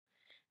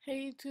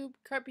Hey YouTube,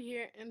 Carpy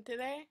here, and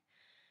today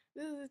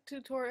this is a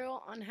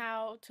tutorial on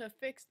how to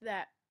fix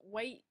that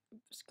white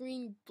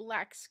screen,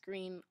 black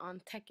screen on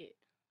Tekkit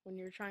when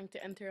you're trying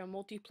to enter a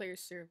multiplayer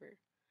server.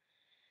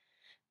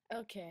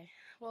 Okay,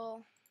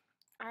 well,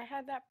 I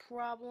had that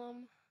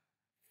problem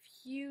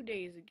few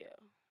days ago,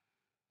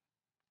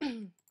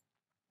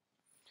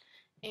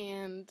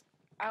 and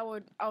I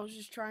was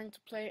just trying to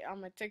play on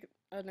my ticket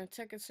on a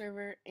Tekkit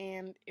server,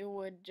 and it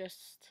would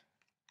just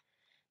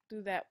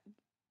do that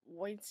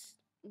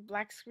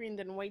black screen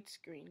then white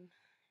screen,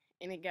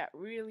 and it got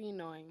really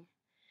annoying.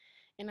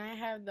 And I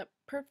have the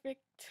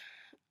perfect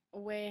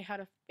way how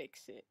to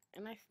fix it,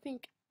 and I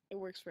think it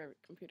works for every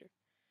computer.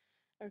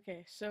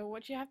 Okay, so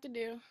what you have to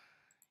do,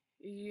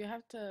 you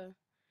have to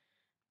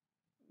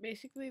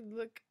basically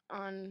look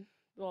on,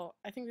 well,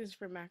 I think this is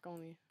for Mac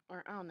only,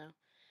 or I don't know.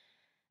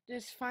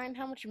 Just find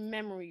how much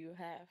memory you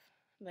have.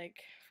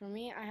 Like, for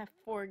me, I have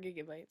 4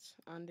 gigabytes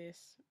on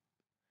this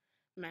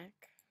Mac.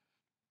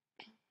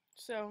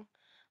 So,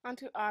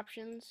 onto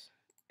options,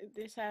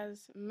 this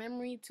has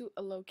memory to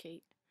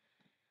allocate.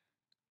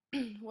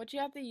 What you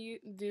have to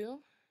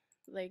do,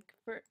 like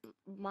for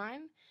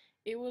mine,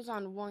 it was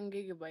on 1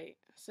 gigabyte.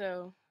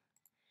 So,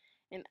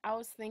 and I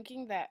was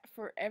thinking that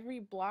for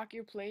every block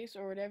you place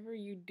or whatever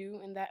you do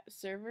in that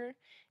server,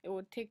 it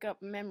would take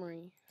up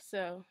memory.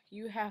 So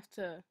you have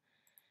to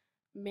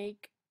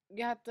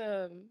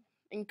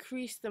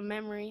increase the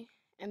memory,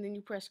 and then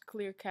you press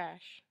clear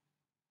cache.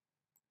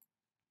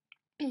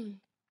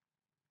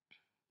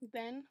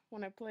 Then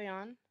when I play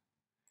on,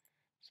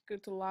 just go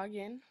to log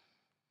in.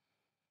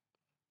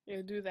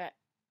 You'll do that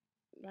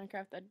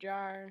Minecraft that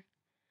jar,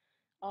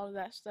 all of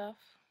that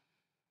stuff.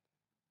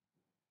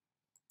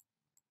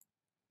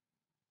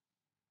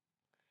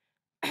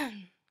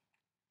 And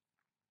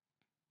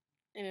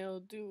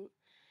it'll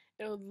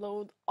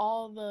load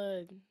all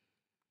the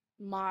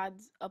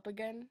mods up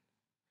again,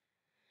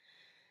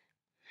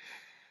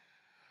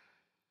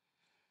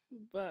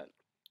 but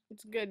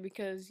it's good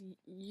because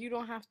you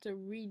don't have to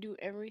redo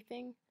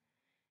everything.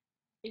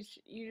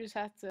 You just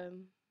have to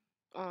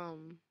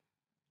um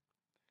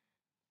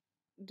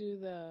do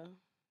the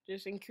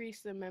just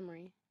increase the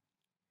memory,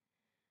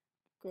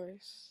 of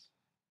course.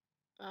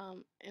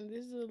 And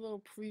this is a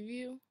little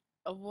preview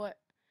of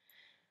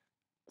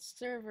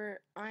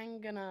server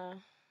I'm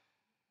gonna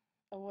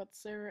what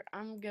server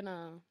I'm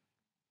gonna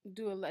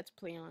do a let's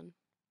play on.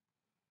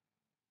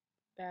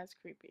 That's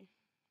creepy.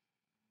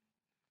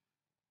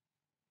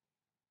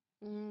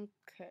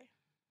 Okay.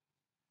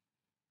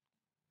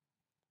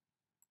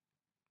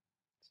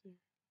 So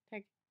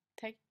take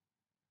take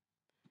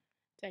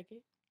take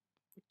it.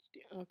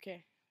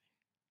 Okay.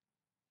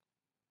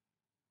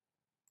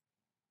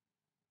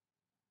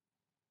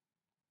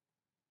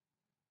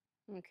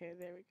 Okay,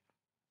 there we go.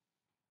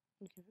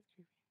 Okay, that's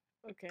creepy.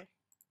 Okay.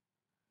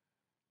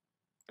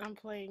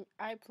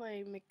 I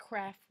play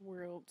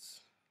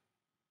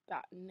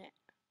McCraftWorlds.net.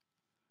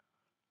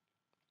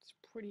 It's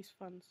a pretty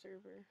fun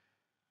server.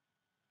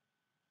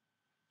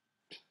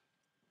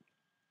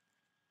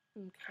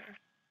 Okay.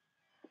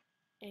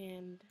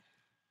 And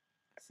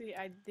see,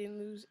 I didn't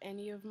lose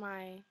any of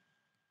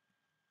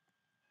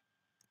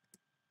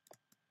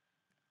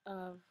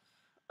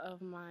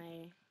of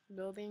my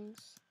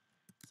buildings.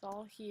 It's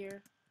all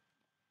here.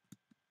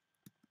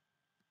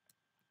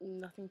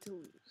 Nothing to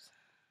lose.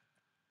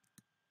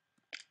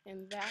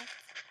 And that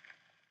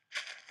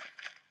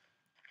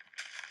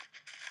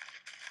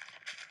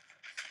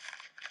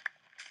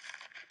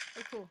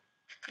oh cool.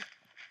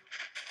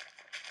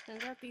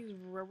 Turns out these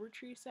rubber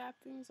tree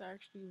saplings are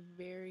actually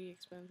very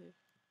expensive.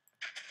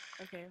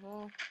 Okay,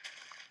 well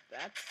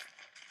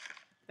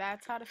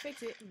that's how to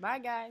fix it. Bye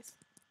guys.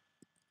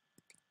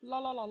 La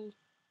la la.